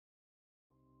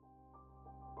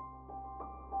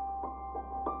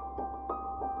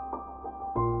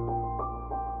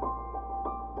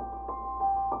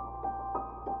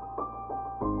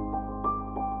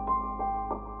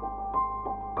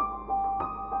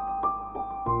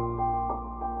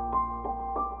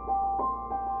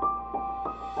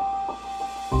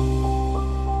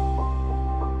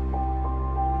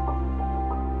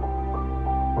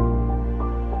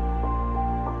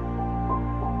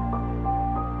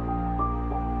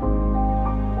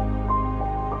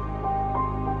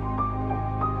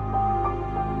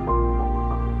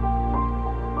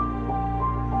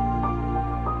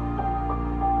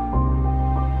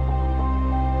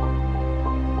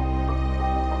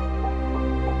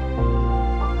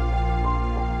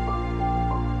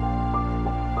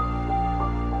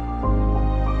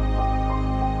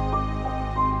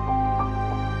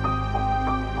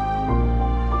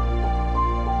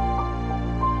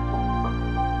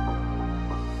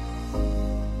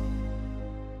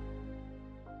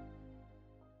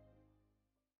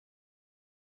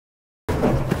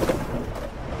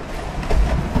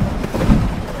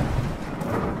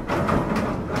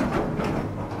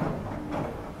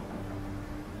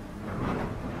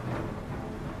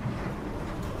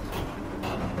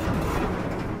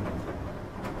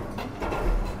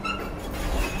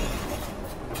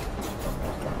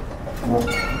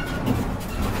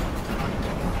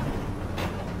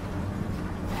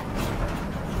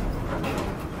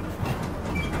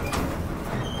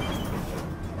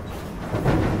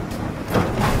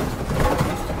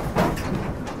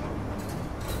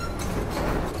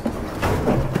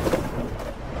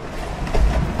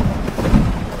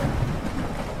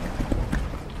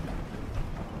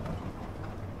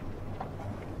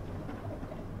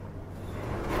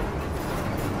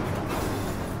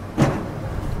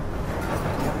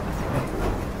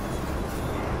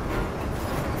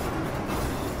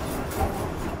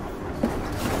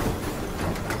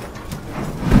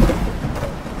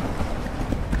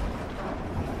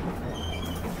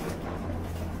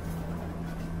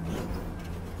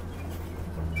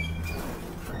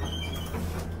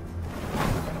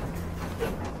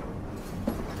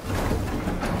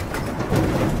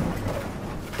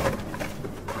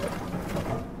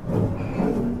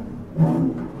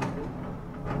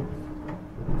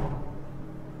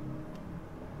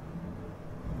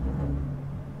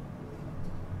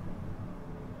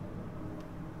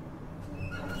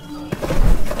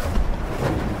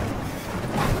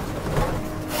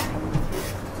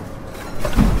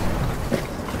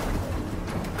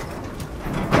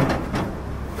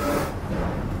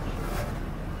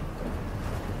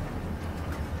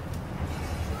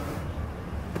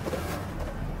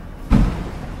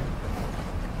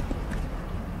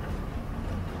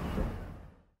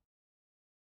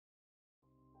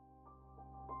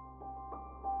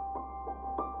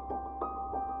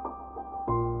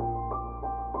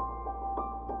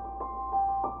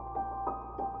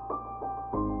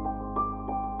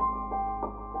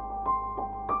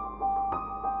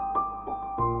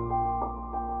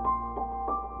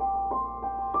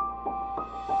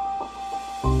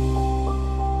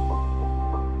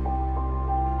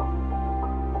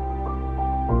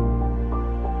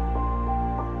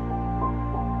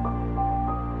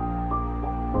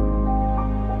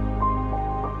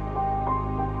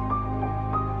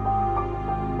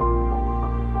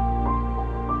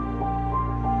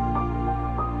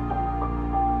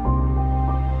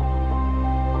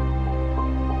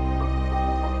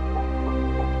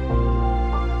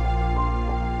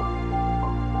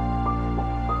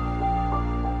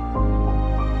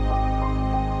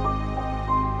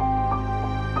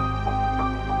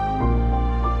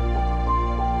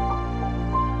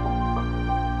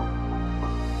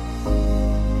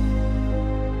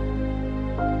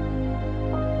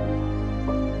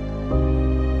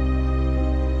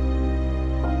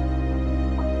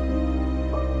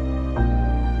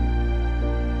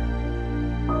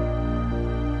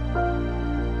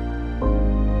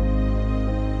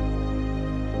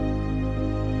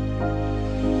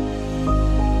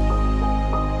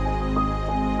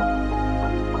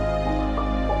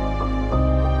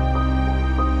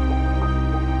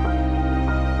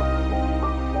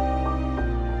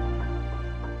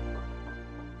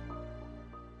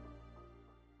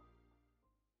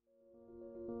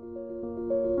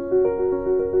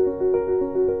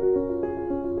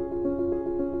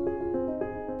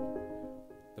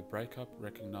breakup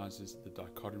recognises the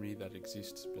dichotomy that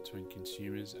exists between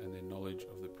consumers and their knowledge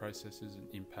of the processes and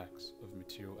impacts of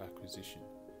material acquisition.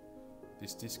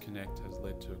 This disconnect has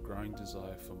led to a growing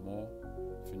desire for more,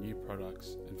 for new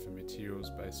products, and for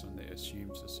materials based on their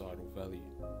assumed societal value,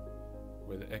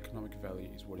 where the economic value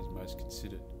is what is most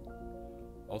considered,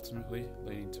 ultimately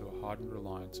leading to a heightened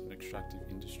reliance on extractive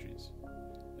industries,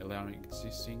 allowing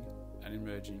existing and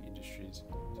emerging industries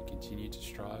to continue to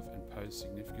strive and pose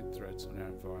significant threats on our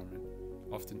environment,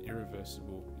 often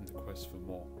irreversible in the quest for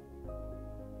more.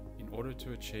 In order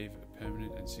to achieve a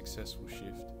permanent and successful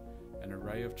shift, an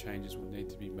array of changes will need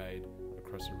to be made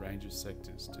across a range of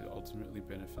sectors to ultimately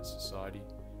benefit society,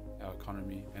 our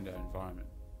economy, and our environment.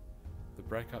 The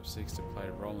breakup seeks to play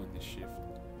a role in this shift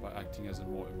by acting as a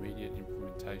more immediate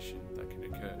implementation that can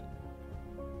occur.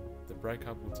 The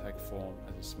breakup will take form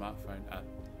as a smartphone app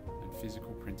and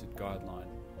physical printed guideline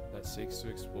that seeks to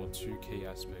explore two key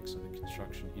aspects of the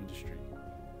construction industry: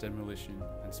 demolition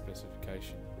and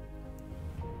specification,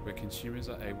 where consumers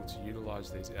are able to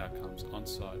utilise these outcomes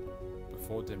on-site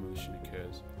before demolition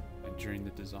occurs and during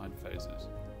the design phases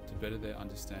to better their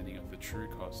understanding of the true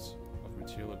costs of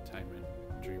material obtainment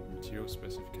during material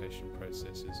specification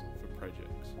processes for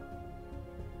projects.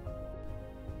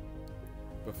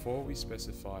 Before we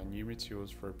specify new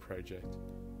materials for a project,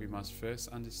 we must first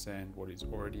understand what is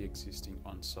already existing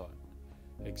on-site.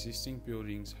 Existing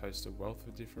buildings host a wealth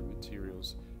of different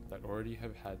materials that already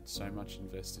have had so much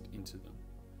invested into them.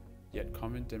 Yet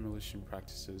common demolition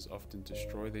practices often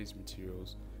destroy these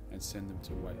materials and send them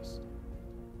to waste.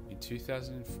 In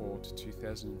 2004 to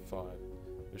 2005,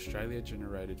 Australia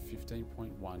generated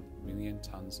 15.1 million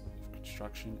tonnes of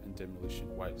construction and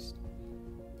demolition waste.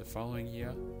 The following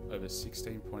year, over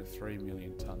 16.3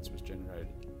 million tonnes was generated,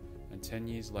 and 10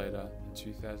 years later, in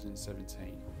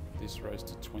 2017, this rose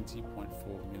to 20.4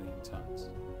 million tonnes.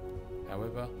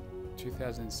 However,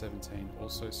 2017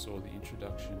 also saw the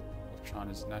introduction of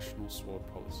China's national sword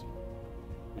policy,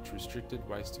 which restricted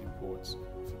waste imports,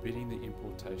 forbidding the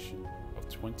importation of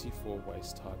 24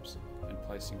 waste types and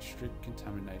placing strict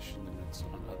contamination limits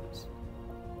on others.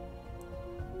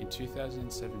 In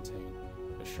 2017,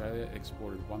 Australia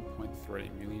exported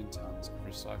 1.3 million tonnes of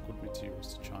recycled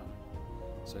materials to China,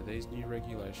 so these new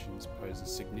regulations pose a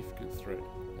significant threat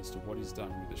as to what is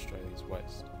done with Australia's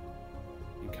waste.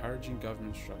 Encouraging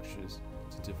government structures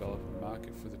to develop a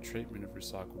market for the treatment of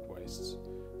recycled wastes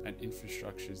and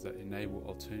infrastructures that enable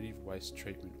alternative waste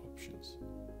treatment options.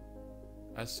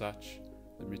 As such,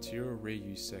 the material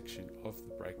reuse section of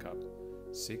the breakup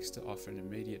seeks to offer an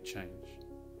immediate change,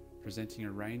 presenting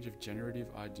a range of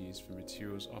generative ideas for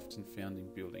materials often found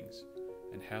in buildings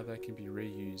and how they can be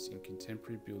reused in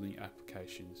contemporary building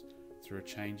applications through a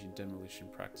change in demolition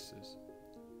practices.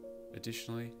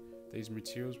 Additionally, these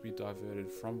materials will be diverted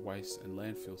from waste and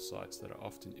landfill sites that are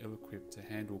often ill-equipped to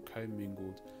handle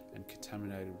commingled and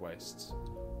contaminated wastes,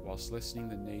 whilst lessening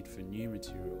the need for new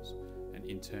materials and,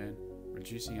 in turn,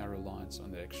 reducing our reliance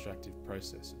on their extractive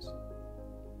processes.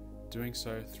 Doing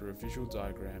so through a visual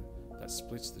diagram that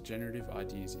splits the generative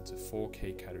ideas into four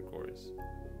key categories: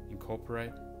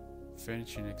 incorporate,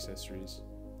 furniture and accessories,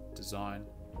 design,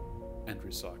 and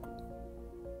recycle.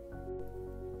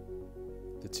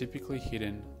 The typically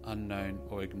hidden, unknown,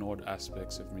 or ignored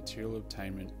aspects of material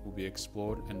obtainment will be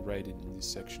explored and rated in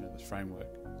this section of the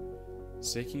framework,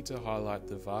 seeking to highlight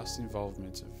the vast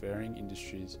involvement of varying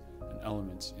industries and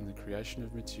elements in the creation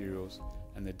of materials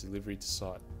and their delivery to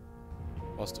site,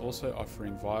 whilst also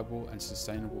offering viable and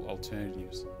sustainable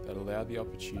alternatives that allow the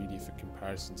opportunity for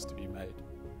comparisons to be made.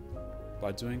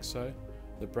 By doing so,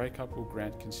 the breakup will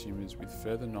grant consumers with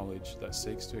further knowledge that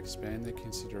seeks to expand their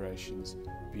considerations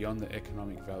beyond the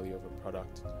economic value of a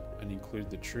product and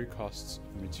include the true costs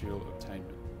of material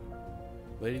obtainment,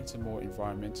 leading to more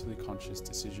environmentally conscious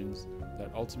decisions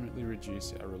that ultimately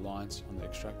reduce our reliance on the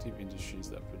extractive industries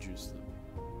that produce them.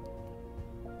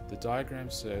 The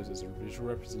diagram serves as a visual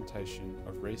representation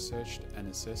of researched and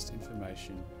assessed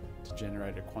information to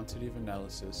generate a quantitative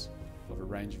analysis of a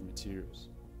range of materials.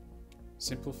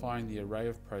 Simplifying the array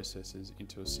of processes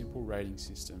into a simple rating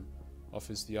system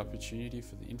offers the opportunity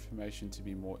for the information to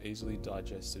be more easily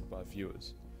digested by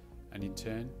viewers, and in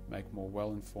turn make more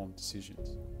well-informed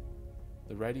decisions.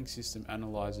 The rating system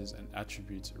analyses and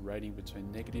attributes a rating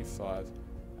between -5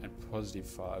 and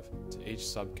 +5 to each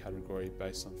subcategory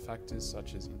based on factors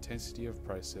such as intensity of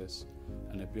process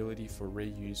and ability for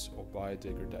reuse or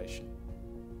biodegradation.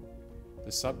 The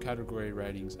subcategory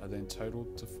ratings are then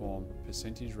totaled to form a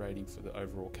percentage rating for the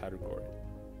overall category.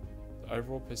 The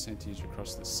overall percentage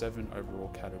across the 7 overall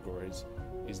categories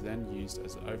is then used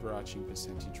as the overarching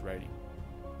percentage rating,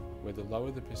 where the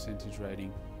lower the percentage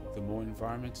rating, the more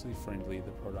environmentally friendly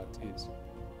the product is.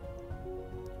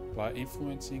 By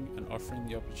influencing and offering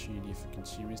the opportunity for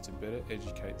consumers to better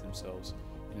educate themselves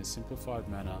in a simplified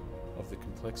manner of the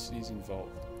complexities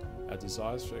involved, our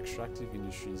desires for extractive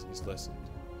industries is lessened.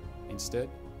 Instead,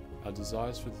 our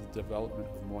desires for the development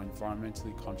of more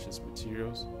environmentally conscious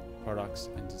materials, products,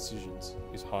 and decisions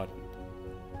is heightened.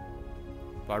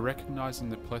 By recognizing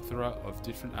the plethora of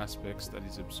different aspects that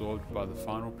is absorbed by the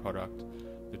final product,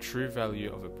 the true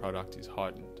value of a product is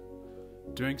heightened.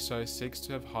 Doing so seeks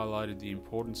to have highlighted the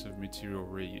importance of material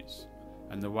reuse,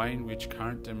 and the way in which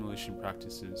current demolition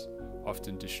practices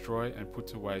often destroy and put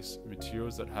to waste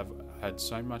materials that have had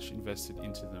so much invested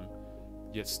into them,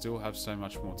 yet still have so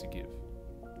much more to give.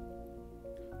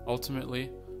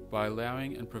 Ultimately, by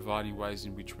allowing and providing ways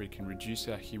in which we can reduce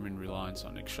our human reliance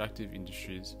on extractive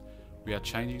industries, we are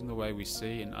changing the way we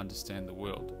see and understand the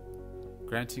world,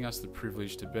 granting us the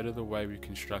privilege to better the way we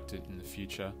construct it in the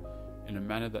future in a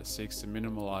manner that seeks to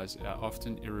minimalize our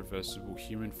often irreversible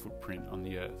human footprint on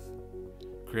the earth,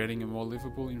 creating a more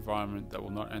livable environment that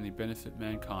will not only benefit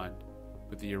mankind,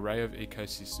 but the array of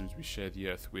ecosystems we share the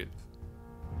earth with.